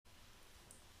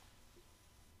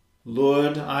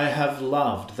Lord, I have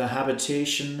loved the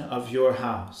habitation of your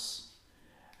house,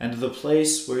 and the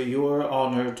place where your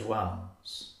honor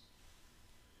dwells.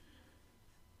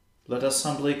 Let us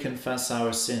humbly confess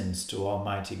our sins to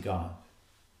Almighty God.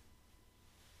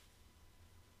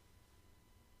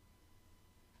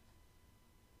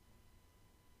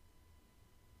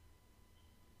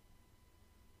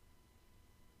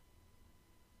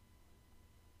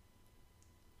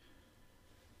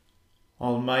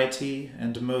 Almighty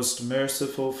and most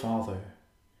merciful Father,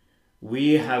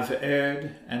 we have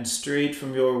erred and strayed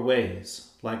from your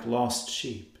ways like lost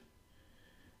sheep.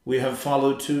 We have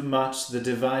followed too much the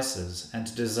devices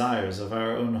and desires of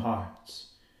our own hearts.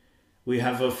 We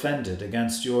have offended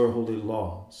against your holy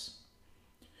laws.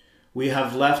 We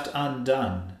have left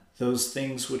undone those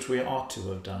things which we ought to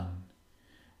have done,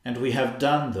 and we have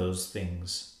done those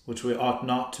things which we ought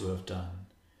not to have done.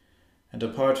 And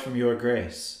apart from your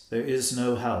grace, there is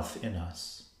no health in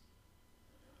us.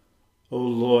 O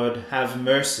Lord, have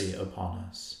mercy upon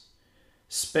us.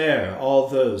 Spare all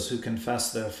those who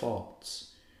confess their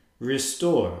faults.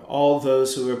 Restore all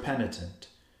those who are penitent,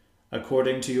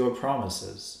 according to your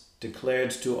promises,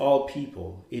 declared to all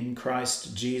people in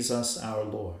Christ Jesus our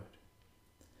Lord.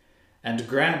 And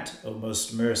grant, O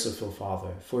most merciful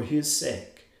Father, for his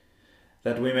sake,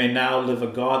 that we may now live a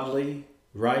godly,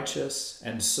 righteous,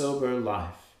 and sober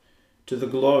life, to the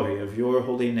glory of your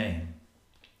holy name.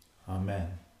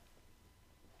 Amen.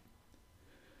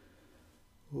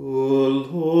 O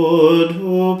Lord,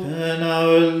 open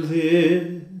our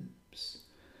lips,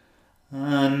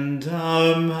 and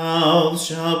our mouths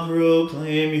shall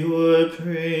proclaim your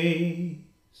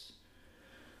praise.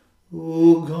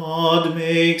 O God,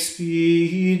 make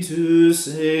speed to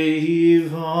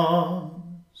save us.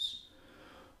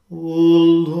 O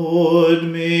Lord,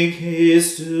 make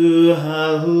haste to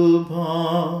help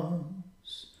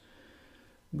us.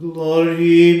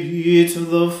 Glory be to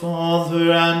the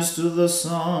Father, and to the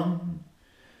Son,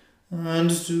 and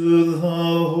to the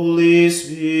Holy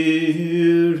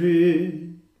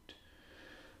Spirit,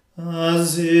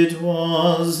 as it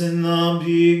was in the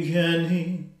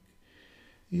beginning,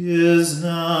 is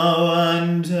now,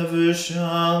 and ever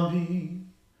shall be,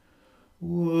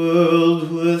 world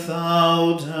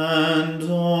without end.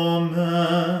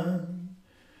 Amen.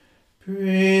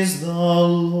 Praise the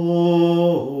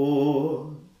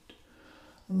Lord.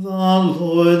 The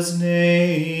Lord's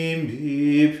name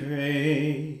be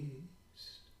praised.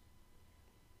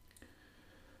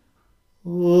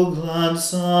 O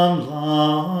gladsome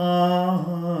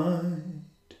light,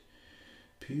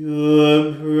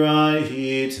 pure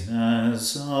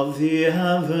brightness of the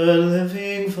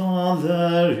ever-living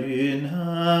Father in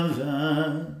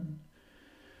heaven,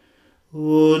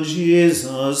 O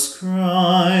Jesus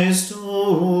Christ,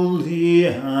 holy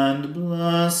and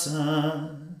blessed,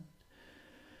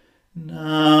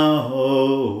 now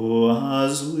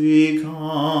as we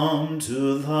come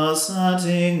to the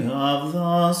setting of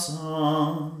the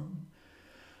sun,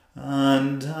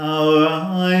 and our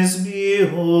eyes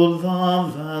behold the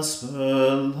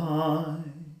vesper light,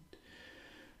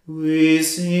 we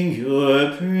sing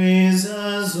your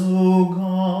praises, O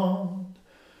God,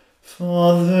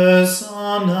 Father,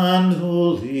 Son, and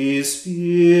Holy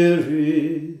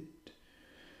Spirit.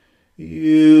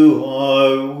 You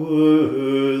are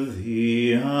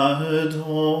worthy at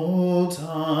all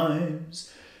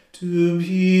times to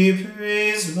be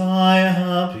praised by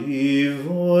happy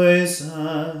voices.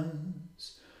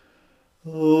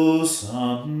 O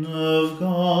Son of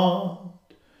God,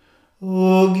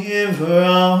 O Giver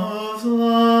of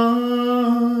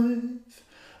life,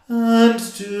 and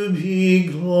to be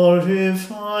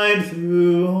glorified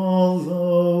through all the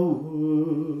world.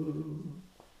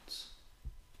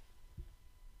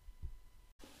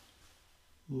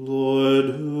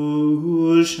 Lord,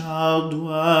 who shall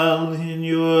dwell in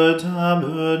your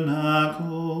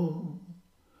tabernacle,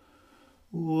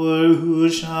 or who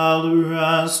shall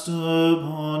rest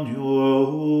upon your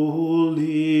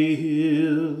holy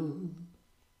hill?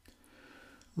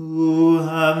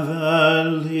 Whoever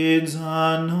leads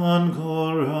an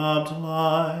uncorrupt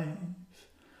life,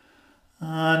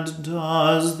 and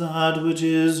does that which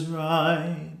is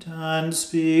right, and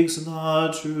speaks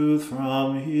the truth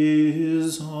from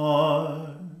his heart.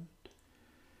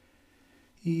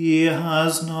 He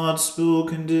has not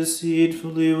spoken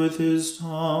deceitfully with his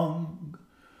tongue,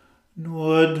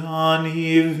 nor done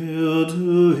evil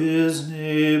to his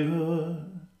neighbor,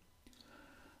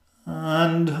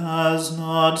 and has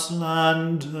not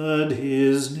slandered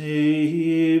his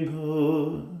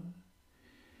neighbor.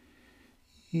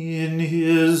 In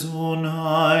his own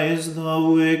eyes the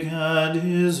wicked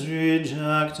is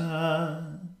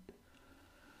rejected,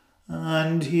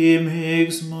 and he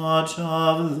makes much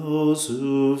of those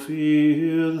who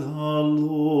fear the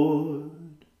Lord.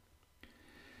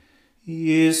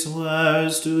 He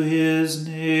swears to his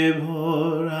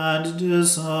neighbor and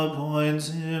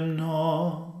disappoints him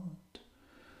not,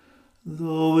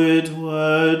 though it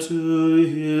were to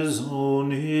his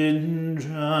own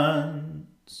hindrance.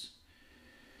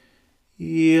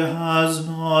 He has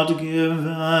not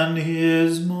given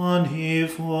his money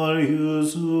for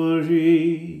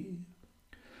usury,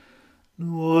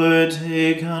 nor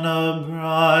taken a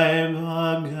bribe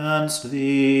against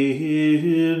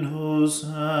the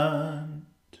innocent.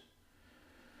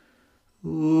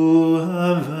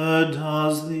 Whoever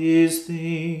does these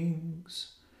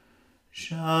things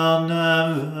shall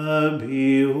never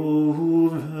be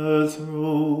overthrown.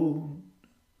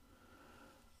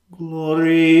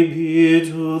 Glory be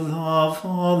to the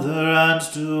Father and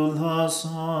to the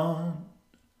Son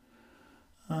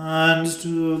and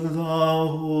to the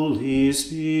Holy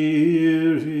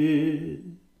Spirit,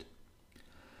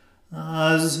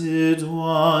 as it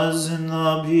was in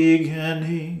the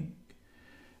beginning,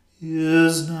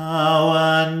 is now,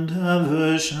 and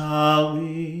ever shall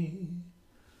be,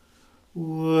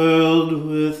 world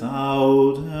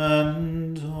without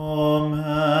end.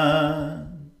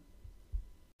 Amen.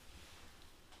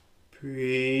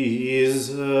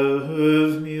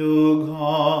 Preserve me, O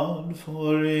God,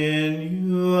 for in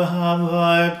you have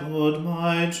I put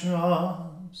my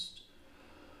trust.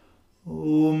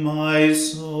 O my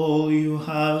soul, you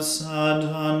have said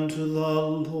unto the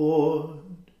Lord,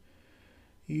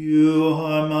 you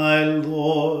are my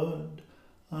Lord,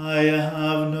 I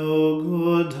have no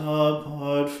good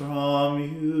apart from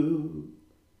you.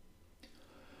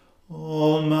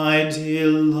 All my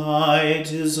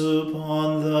delight is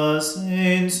upon the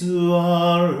saints who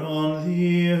are on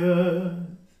the earth,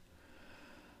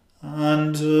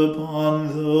 and upon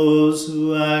those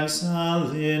who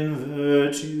excel in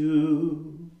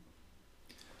virtue.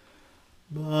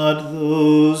 But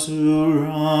those who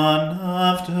run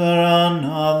after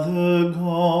another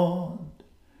god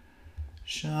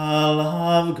shall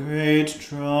have great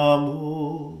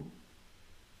trouble.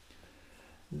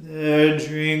 Their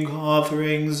drink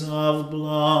offerings of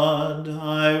blood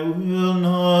I will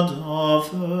not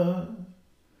offer,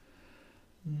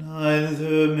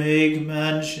 neither make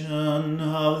mention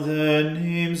of their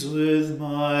names with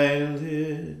my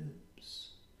lips.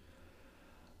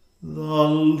 The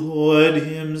Lord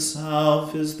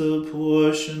himself is the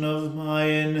portion of my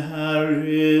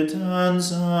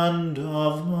inheritance and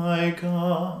of my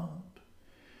cup.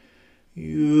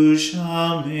 You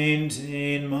shall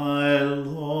maintain my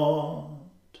lot.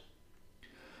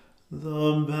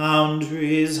 The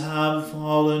boundaries have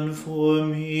fallen for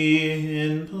me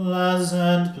in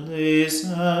pleasant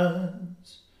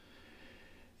places.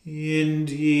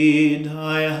 Indeed,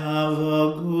 I have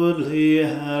a goodly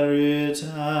heritage.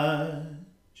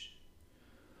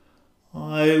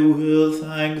 I will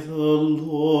thank the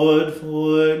Lord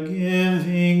for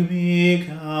giving me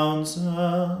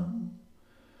counsel.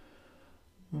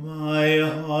 My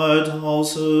heart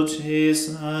also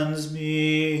chastens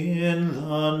me in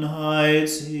the night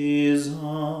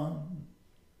season.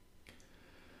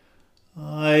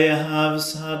 I have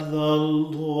set the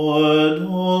Lord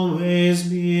always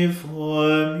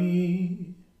before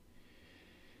me.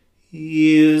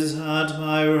 He is at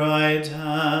my right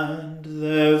hand,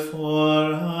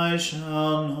 therefore I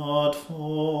shall not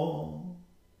fall.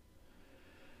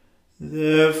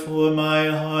 Therefore my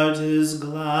heart is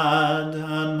glad,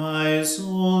 and my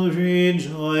soul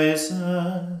rejoices.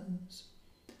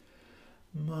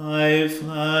 My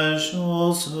flesh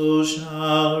also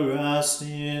shall rest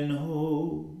in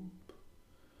hope.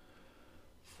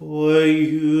 For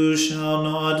you shall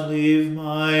not leave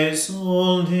my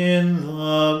soul in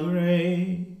the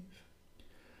grave,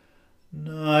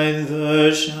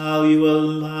 neither shall you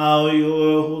allow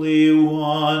your Holy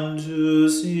One to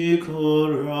see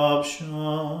corruption.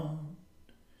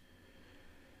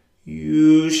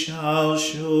 You shall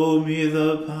show me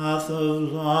the path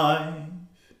of life.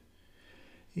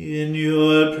 In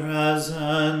your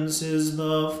presence is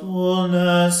the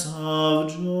fullness of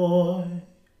joy,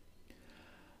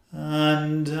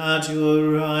 and at your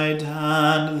right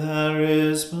hand there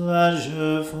is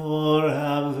pleasure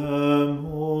forevermore.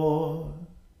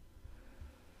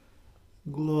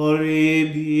 Glory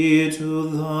be to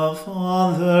the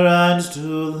Father and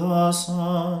to the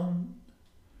Son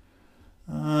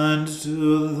and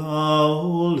to the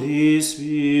Holy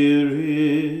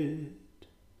Spirit,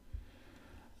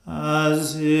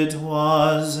 as it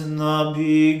was in the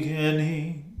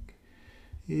beginning,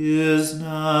 is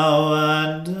now,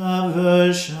 and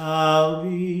ever shall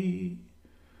be,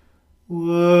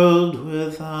 world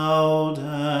without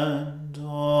end.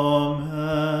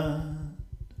 Amen.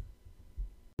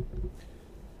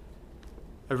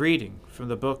 A reading from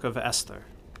the book of Esther.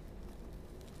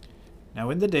 Now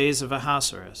in the days of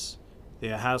Ahasuerus, the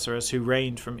Ahasuerus who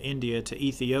reigned from India to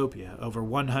Ethiopia over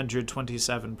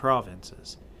 127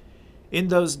 provinces, in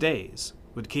those days,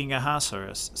 when King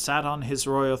Ahasuerus sat on his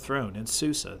royal throne in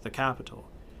Susa, the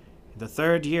capital, in the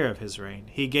 3rd year of his reign,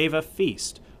 he gave a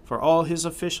feast for all his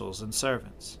officials and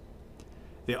servants.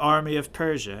 The army of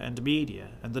Persia and Media,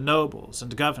 and the nobles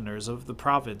and governors of the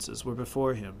provinces were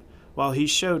before him, while he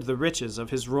showed the riches of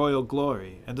his royal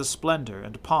glory, and the splendor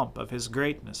and pomp of his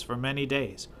greatness for many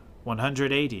days,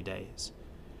 180 days.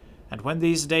 And when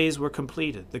these days were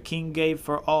completed, the king gave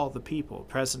for all the people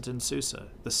present in Susa,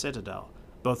 the citadel,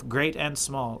 both great and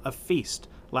small, a feast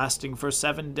lasting for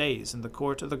 7 days in the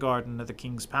court of the garden of the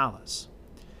king's palace.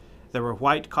 There were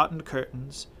white cotton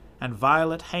curtains, and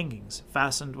violet hangings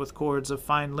fastened with cords of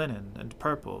fine linen and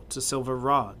purple to silver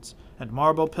rods, and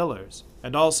marble pillars,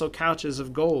 and also couches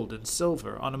of gold and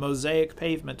silver on a mosaic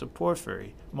pavement of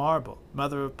porphyry, marble,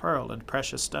 mother of pearl, and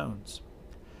precious stones.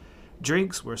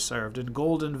 Drinks were served in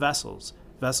golden vessels,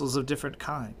 vessels of different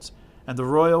kinds, and the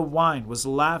royal wine was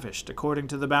lavished according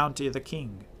to the bounty of the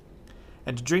king.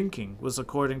 And drinking was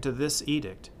according to this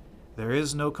edict: there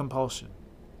is no compulsion.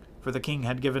 For the king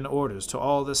had given orders to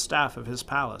all the staff of his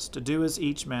palace to do as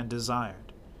each man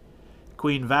desired.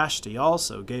 Queen Vashti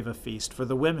also gave a feast for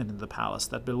the women in the palace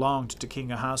that belonged to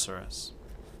King Ahasuerus.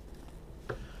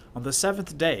 On the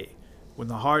 7th day, when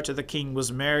the heart of the king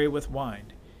was merry with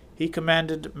wine, he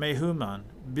commanded Mehuman,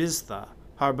 Biztha,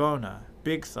 Harbona,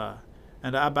 Bigtha,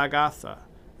 and Abagatha,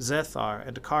 Zethar,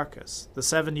 and Carcas, the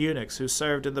 7 eunuchs who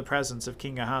served in the presence of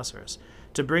King Ahasuerus,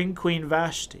 to bring Queen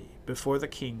Vashti before the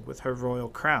king with her royal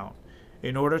crown,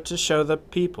 in order to show the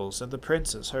peoples and the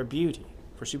princes her beauty,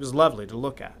 for she was lovely to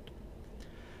look at.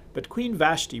 But Queen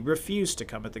Vashti refused to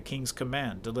come at the king's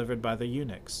command delivered by the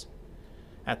eunuchs.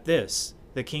 At this,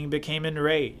 the king became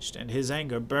enraged, and his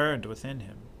anger burned within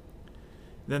him.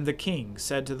 Then the king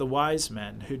said to the wise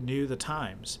men who knew the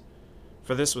times,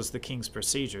 for this was the king's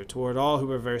procedure toward all who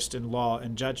were versed in law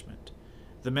and judgment,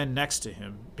 the men next to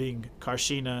him being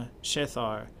Karshina,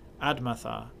 Shethar,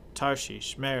 Admatha,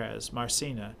 Tarshish, Meres,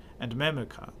 Marsina, and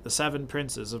Memucan, the 7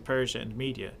 princes of Persia and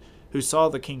Media, who saw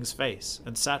the king's face,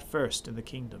 and sat first in the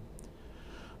kingdom.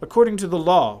 According to the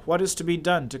law, what is to be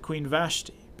done to Queen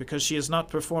Vashti, because she has not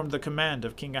performed the command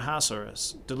of King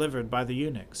Ahasuerus, delivered by the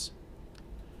eunuchs?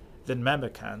 Then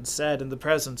Memucan said in the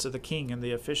presence of the king and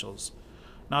the officials,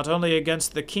 not only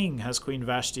against the king has Queen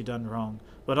Vashti done wrong,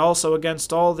 but also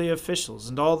against all the officials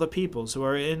and all the peoples who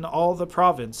are in all the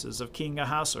provinces of King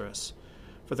Ahasuerus.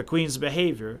 For the queen's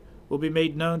behavior will be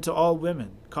made known to all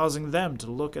women, causing them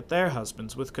to look at their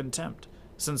husbands with contempt,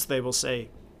 since they will say,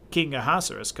 King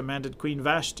Ahasuerus commanded Queen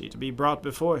Vashti to be brought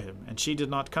before him, and she did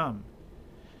not come.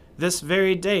 This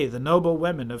very day the noble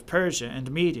women of Persia and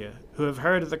Media, who have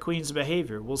heard of the queen's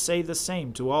behavior, will say the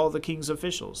same to all the king's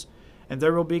officials, and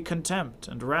there will be contempt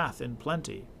and wrath in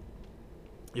plenty.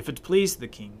 If it please the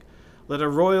king, let a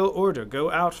royal order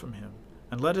go out from him,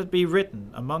 and let it be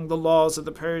written among the laws of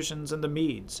the Persians and the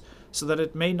Medes, so that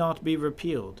it may not be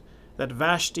repealed, that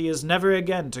Vashti is never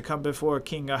again to come before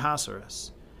King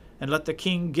Ahasuerus, and let the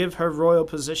king give her royal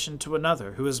position to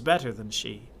another who is better than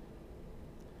she.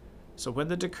 So when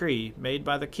the decree made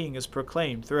by the king is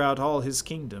proclaimed throughout all his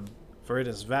kingdom, for it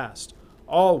is vast,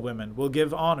 all women will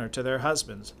give honor to their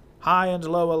husbands, high and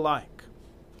low alike.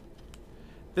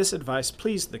 This advice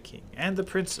pleased the king and the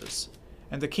princes,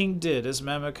 and the king did as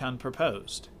Memucan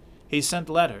proposed. He sent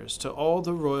letters to all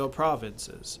the royal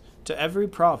provinces, to every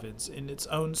province in its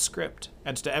own script,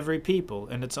 and to every people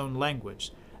in its own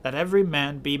language, that every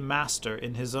man be master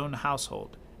in his own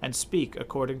household, and speak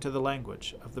according to the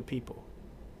language of the people.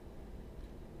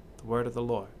 The word of the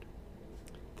Lord.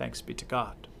 Thanks be to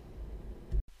God.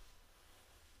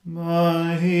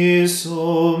 My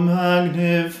soul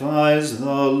magnifies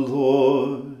the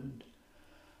Lord,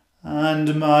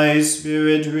 and my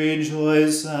spirit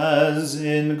rejoices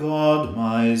in God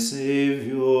my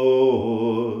Saviour.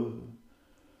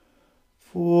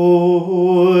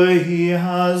 For he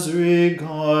has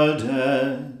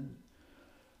regarded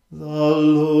the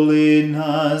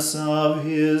lowliness of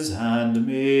his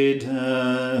handmaiden.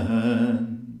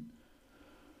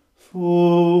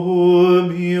 For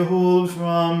behold,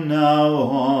 from now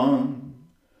on,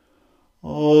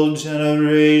 all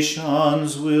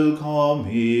generations will call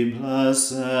me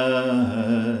blessed.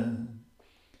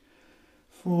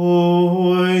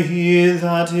 For he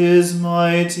that is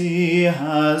mighty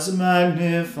has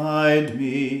magnified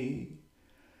me,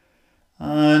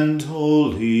 and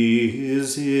holy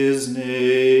is his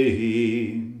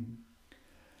name.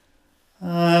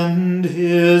 And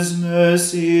his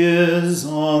mercy is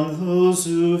on those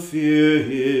who fear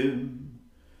him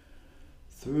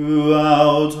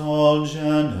throughout all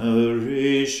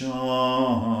generations.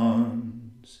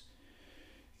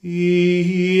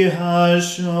 He has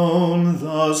shown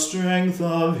the strength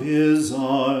of his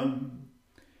arm.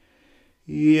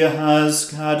 He has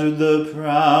scattered the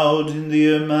proud in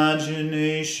the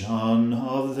imagination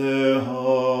of their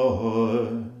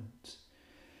hearts.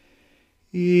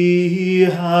 He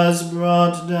has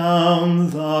brought down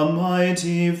the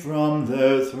mighty from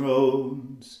their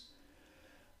thrones,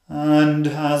 and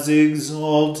has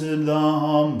exalted the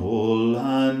humble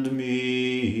and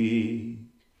meek.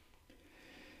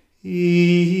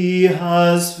 He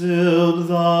has filled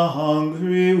the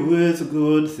hungry with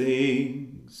good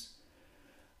things,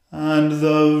 and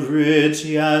the rich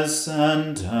he has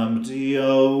sent empty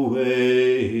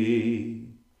away.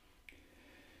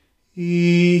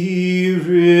 He,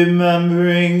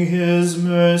 remembering his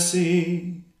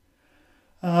mercy,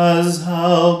 has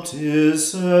helped his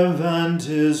servant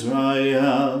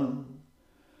Israel,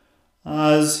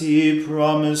 as he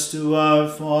promised to our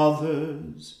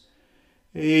fathers,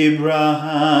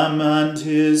 Abraham and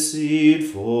his seed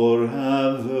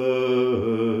forever.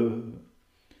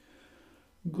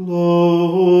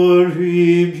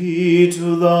 Glory be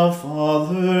to the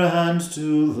Father and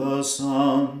to the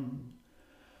Son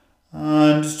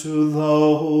and to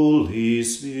the Holy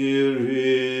Spirit,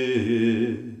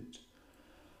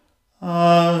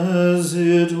 as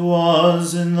it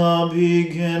was in the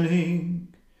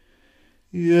beginning,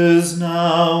 is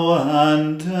now,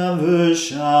 and ever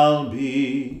shall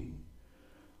be,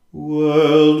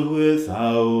 world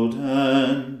without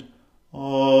end.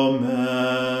 Amen.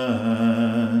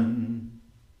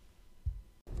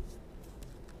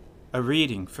 A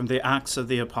reading from the Acts of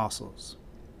the Apostles.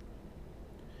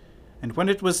 And when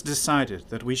it was decided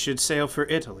that we should sail for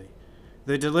Italy,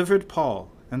 they delivered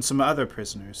Paul and some other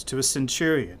prisoners to a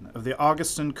centurion of the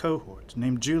Augustan cohort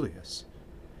named Julius.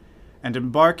 And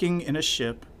embarking in a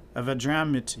ship of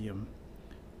Adramyttium,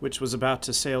 which was about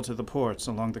to sail to the ports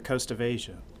along the coast of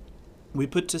Asia, we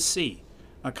put to sea,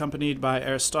 accompanied by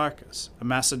Aristarchus, a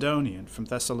Macedonian from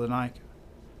Thessalonica.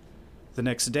 The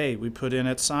next day we put in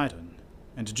at Sidon,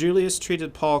 and Julius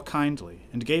treated Paul kindly,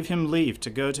 and gave him leave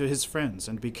to go to his friends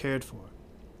and be cared for.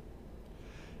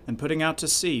 And putting out to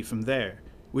sea from there,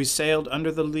 we sailed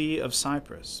under the lee of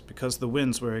Cyprus, because the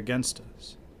winds were against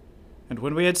us. And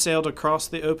when we had sailed across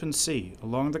the open sea,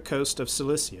 along the coast of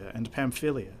Cilicia and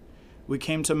Pamphylia, we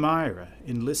came to Myra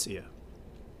in Lycia.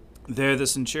 There the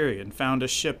centurion found a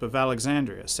ship of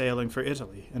Alexandria sailing for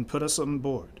Italy, and put us on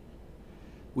board.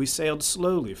 We sailed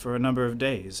slowly for a number of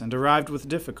days, and arrived with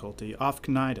difficulty off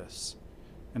Cnidus.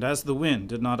 And as the wind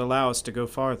did not allow us to go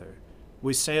farther,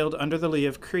 we sailed under the lee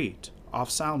of Crete, off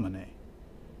Salmone.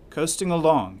 Coasting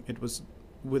along, it was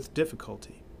with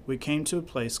difficulty, we came to a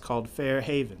place called Fair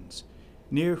Havens,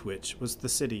 near which was the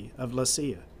city of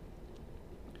Lasea.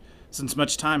 Since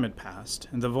much time had passed,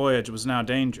 and the voyage was now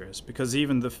dangerous, because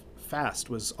even the fast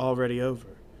was already over,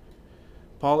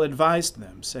 Paul advised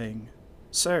them, saying,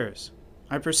 Sirs,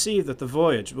 I perceive that the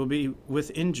voyage will be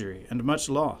with injury and much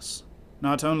loss,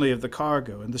 not only of the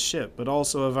cargo and the ship, but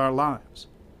also of our lives.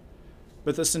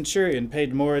 But the centurion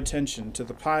paid more attention to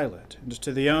the pilot and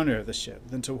to the owner of the ship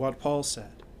than to what Paul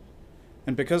said.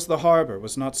 And because the harbor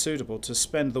was not suitable to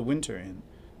spend the winter in,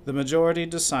 the majority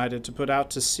decided to put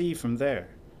out to sea from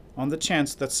there, on the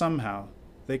chance that somehow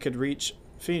they could reach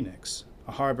Phoenix,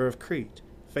 a harbor of Crete,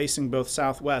 facing both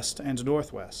southwest and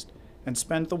northwest, and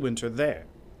spend the winter there.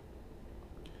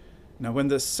 Now when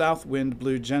the south wind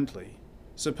blew gently,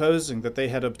 supposing that they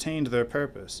had obtained their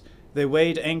purpose, they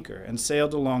weighed anchor and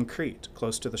sailed along Crete,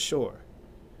 close to the shore.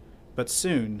 But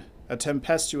soon a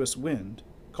tempestuous wind,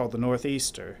 called the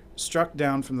northeaster, struck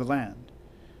down from the land,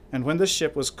 and when the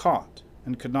ship was caught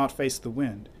and could not face the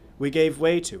wind, we gave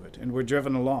way to it and were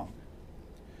driven along.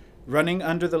 Running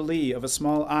under the lee of a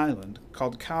small island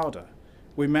called Cauda,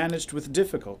 we managed with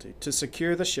difficulty to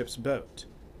secure the ship's boat.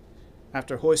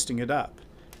 After hoisting it up,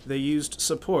 they used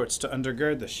supports to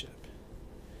undergird the ship.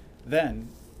 Then,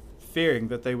 fearing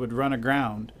that they would run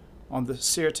aground on the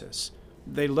Syrtis,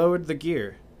 they lowered the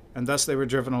gear, and thus they were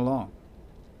driven along.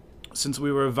 Since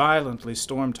we were violently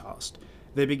storm-tossed,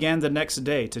 they began the next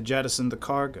day to jettison the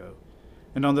cargo,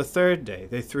 and on the third day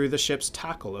they threw the ship's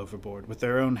tackle overboard with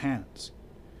their own hands.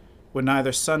 When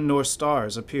neither sun nor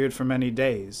stars appeared for many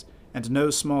days, and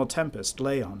no small tempest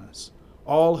lay on us,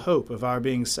 all hope of our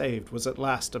being saved was at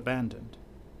last abandoned.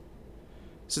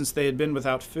 Since they had been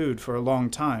without food for a long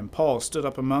time, Paul stood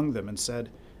up among them and said,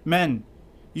 "Men,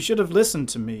 you should have listened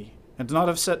to me, and not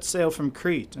have set sail from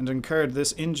Crete and incurred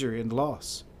this injury and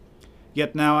loss.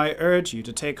 Yet now I urge you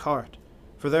to take heart,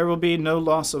 for there will be no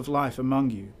loss of life among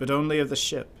you, but only of the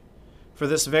ship. For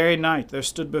this very night there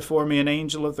stood before me an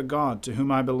angel of the God to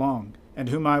whom I belong, and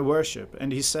whom I worship,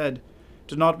 and he said,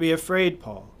 'Do not be afraid,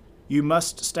 Paul. You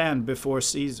must stand before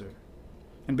Caesar.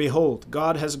 And behold,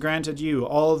 God has granted you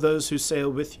all those who sail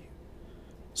with you.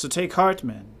 So take heart,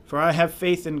 men, for I have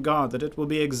faith in God that it will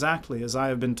be exactly as I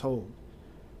have been told.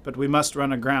 But we must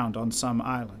run aground on some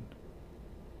island.'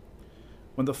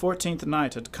 When the 14th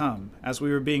night had come, as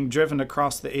we were being driven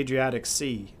across the Adriatic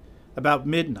Sea, about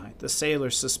midnight the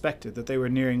sailors suspected that they were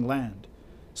nearing land.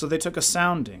 So they took a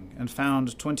sounding and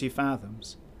found 20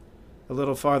 fathoms. A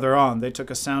little farther on they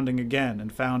took a sounding again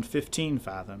and found 15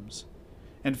 fathoms.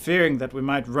 And fearing that we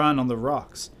might run on the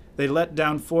rocks, they let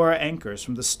down 4 anchors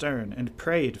from the stern and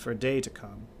prayed for day to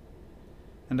come.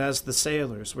 And as the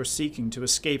sailors were seeking to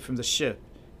escape from the ship,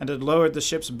 and had lowered the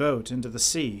ship's boat into the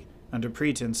sea, under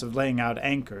pretense of laying out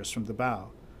anchors from the bow,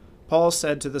 Paul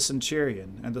said to the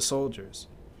centurion and the soldiers,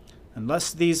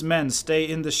 'Unless these men stay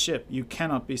in the ship, you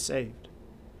cannot be saved.'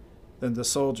 Then the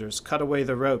soldiers cut away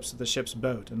the ropes of the ship's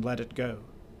boat and let it go.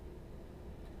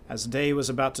 As day was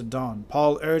about to dawn,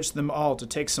 Paul urged them all to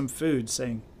take some food,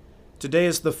 saying, 'Today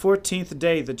is the 14th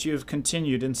day that you have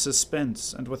continued in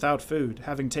suspense and without food,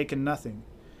 having taken nothing.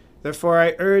 Therefore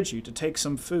I urge you to take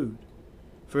some food,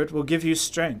 for it will give you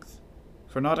strength,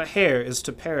 for not a hair is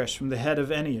to perish from the head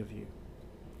of any of you.'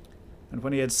 And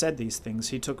when he had said these things,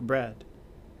 he took bread,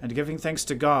 and giving thanks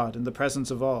to God in the presence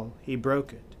of all, he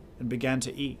broke it and began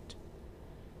to eat.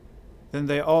 Then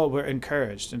they all were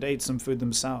encouraged and ate some food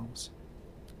themselves.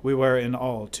 We were in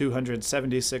all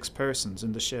 276 persons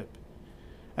in the ship.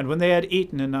 And when they had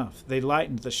eaten enough, they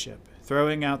lightened the ship,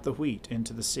 throwing out the wheat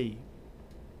into the sea.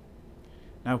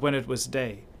 Now when it was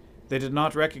day, they did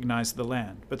not recognize the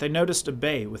land, but they noticed a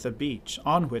bay with a beach,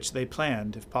 on which they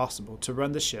planned, if possible, to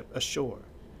run the ship ashore.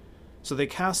 So they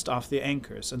cast off the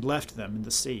anchors and left them in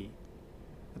the sea,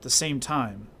 at the same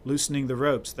time loosening the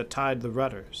ropes that tied the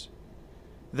rudders.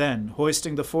 Then,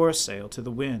 hoisting the foresail to the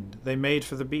wind, they made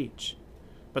for the beach.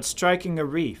 But striking a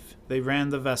reef, they ran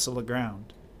the vessel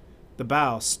aground. The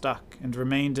bow stuck and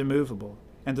remained immovable,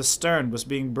 and the stern was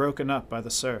being broken up by the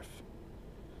surf.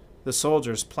 The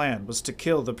soldiers' plan was to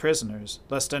kill the prisoners,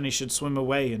 lest any should swim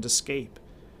away and escape.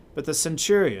 But the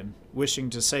centurion, wishing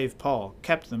to save Paul,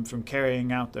 kept them from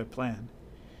carrying out their plan.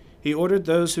 He ordered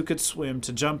those who could swim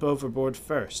to jump overboard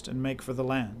first and make for the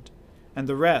land, and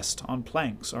the rest on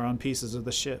planks or on pieces of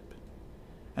the ship.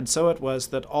 And so it was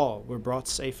that all were brought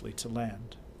safely to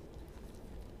land.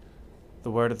 The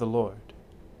word of the Lord.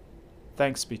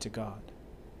 Thanks be to God.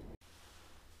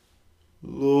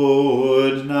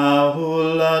 Lord, now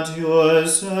let your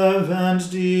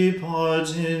servant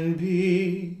depart in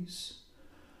peace,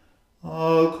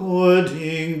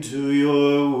 according to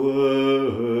your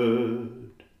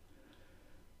word.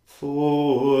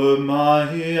 For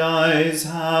my eyes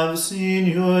have seen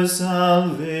your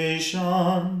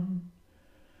salvation,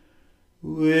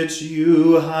 which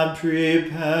you have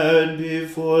prepared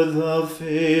before the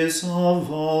face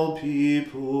of all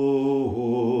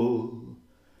people,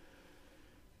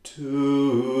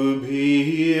 to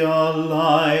be a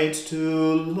light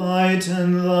to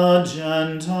lighten the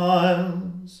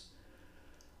Gentiles,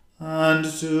 and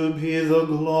to be the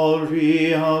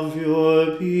glory of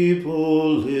your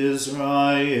people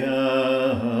Israel.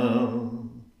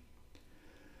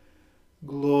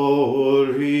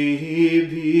 Glory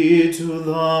be to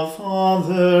the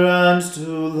Father and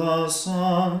to the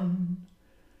Son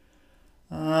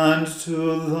and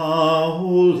to the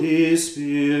Holy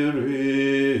Spirit,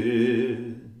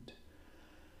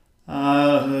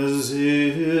 as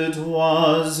it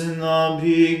was in the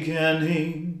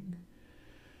beginning,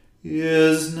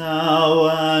 is now,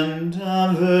 and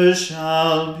ever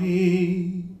shall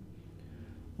be,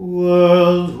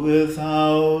 world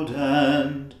without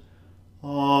end.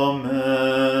 Amen.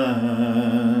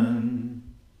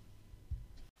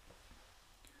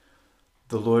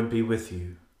 The Lord be with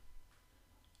you.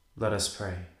 Let us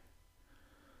pray.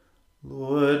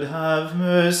 Lord, have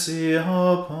mercy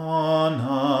upon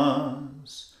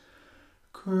us.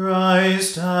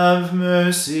 Christ, have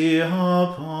mercy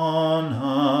upon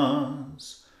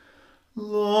us.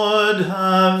 Lord,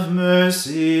 have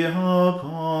mercy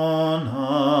upon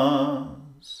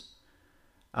us.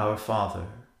 Our Father,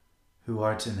 who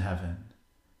art in heaven,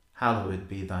 hallowed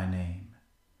be thy name.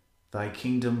 Thy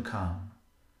kingdom come,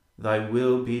 thy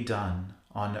will be done,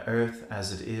 on earth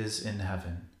as it is in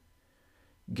heaven.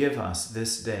 Give us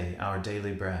this day our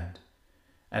daily bread,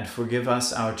 and forgive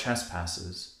us our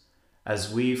trespasses,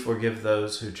 as we forgive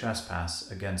those who trespass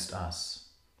against us.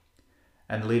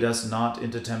 And lead us not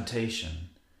into temptation,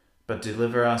 but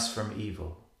deliver us from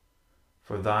evil.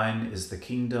 For thine is the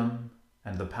kingdom,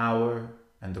 and the power,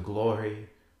 and the glory,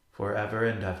 forever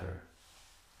and ever.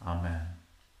 Amen.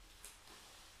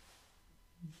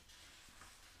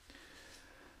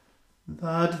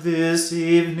 That this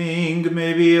evening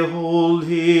may be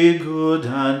wholly good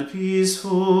and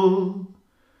peaceful,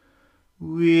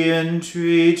 we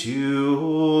entreat you,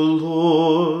 O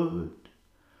Lord,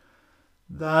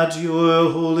 that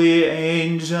your holy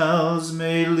angels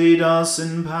may lead us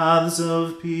in paths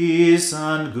of peace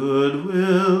and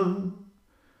goodwill.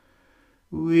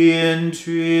 We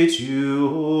entreat you,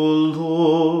 O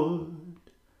Lord,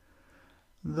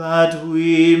 that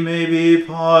we may be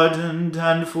pardoned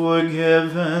and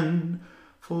forgiven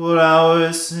for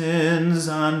our sins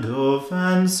and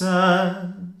offenses.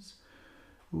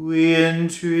 We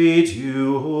entreat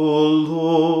you, O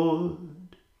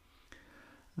Lord,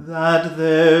 that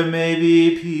there may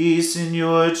be peace in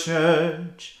your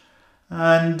church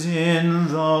and in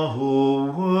the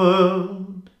whole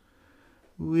world.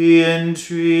 We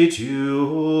entreat you,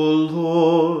 O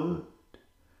Lord,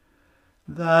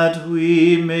 that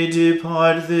we may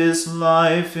depart this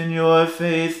life in your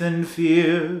faith and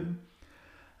fear,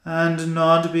 and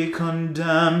not be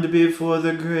condemned before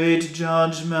the great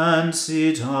judgment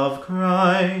seat of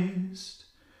Christ.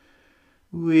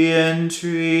 We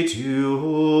entreat you,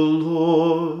 O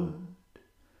Lord,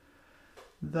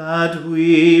 that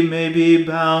we may be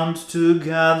bound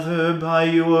together by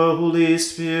your Holy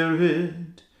Spirit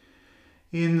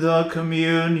in the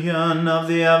communion of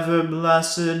the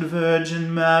ever-blessed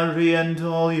Virgin Mary and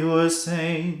all your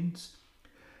saints,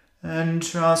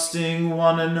 entrusting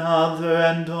one another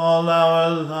and all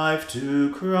our life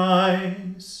to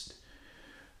Christ.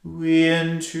 We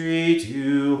entreat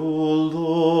you, O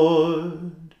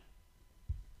Lord.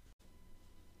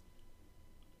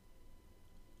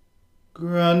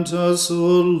 Grant us,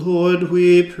 O Lord,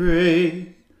 we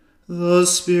pray, the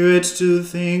Spirit to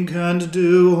think and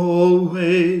do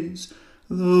always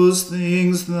those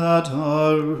things that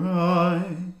are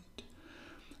right,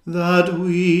 that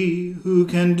we, who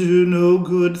can do no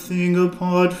good thing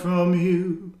apart from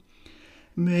you,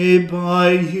 may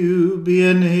by you be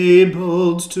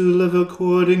enabled to live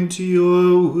according to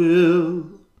your will.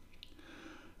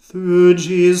 Through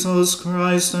Jesus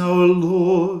Christ our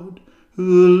Lord,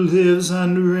 who lives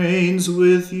and reigns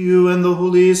with you and the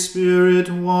Holy Spirit,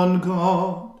 one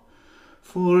God,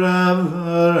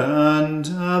 forever and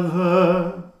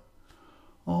ever.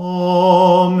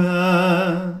 Amen.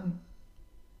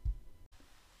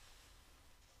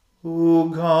 O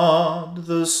God,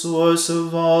 the source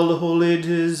of all holy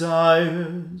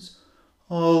desires,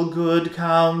 all good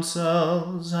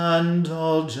counsels, and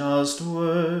all just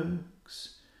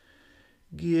works,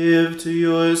 give to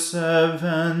your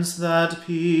servants that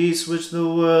peace which the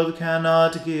world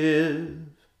cannot give,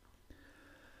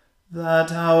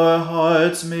 that our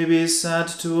hearts may be set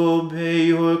to obey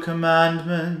your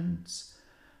commandments,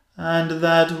 and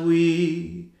that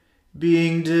we,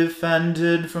 being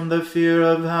defended from the fear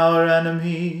of our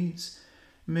enemies,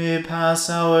 may pass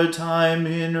our time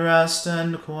in rest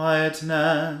and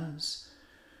quietness,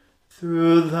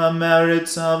 through the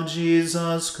merits of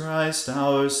Jesus Christ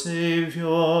our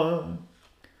Saviour.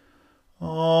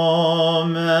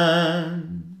 Amen.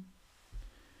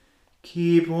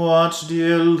 Keep watch,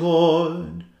 dear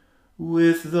Lord,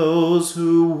 with those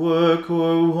who work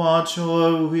or watch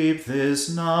or weep this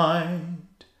night,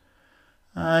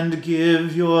 and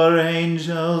give your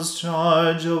angels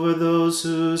charge over those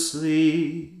who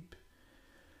sleep.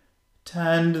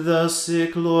 Tend the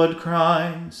sick, Lord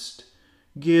Christ.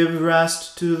 Give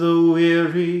rest to the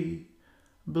weary.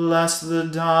 Bless the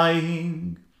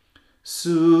dying.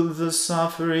 Soothe the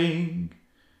suffering.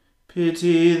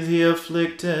 Pity the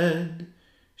afflicted.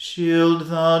 Shield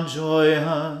the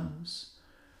joyous.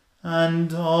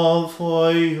 And all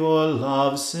for your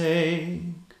love's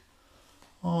sake.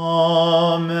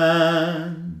 Amen.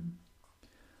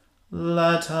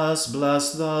 Let us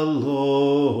bless the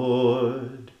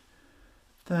Lord.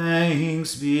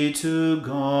 Thanks be to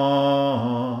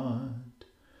God.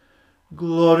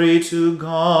 Glory to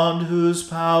God, whose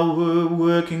power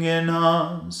working in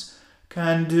us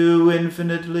can do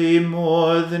infinitely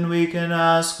more than we can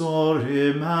ask or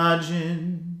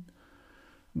imagine.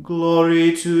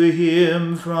 Glory to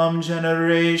him from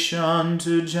generation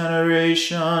to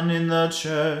generation in the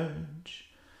church,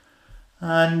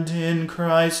 and in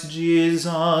Christ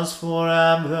Jesus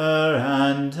forever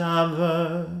and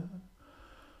ever.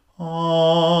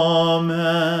 Amen.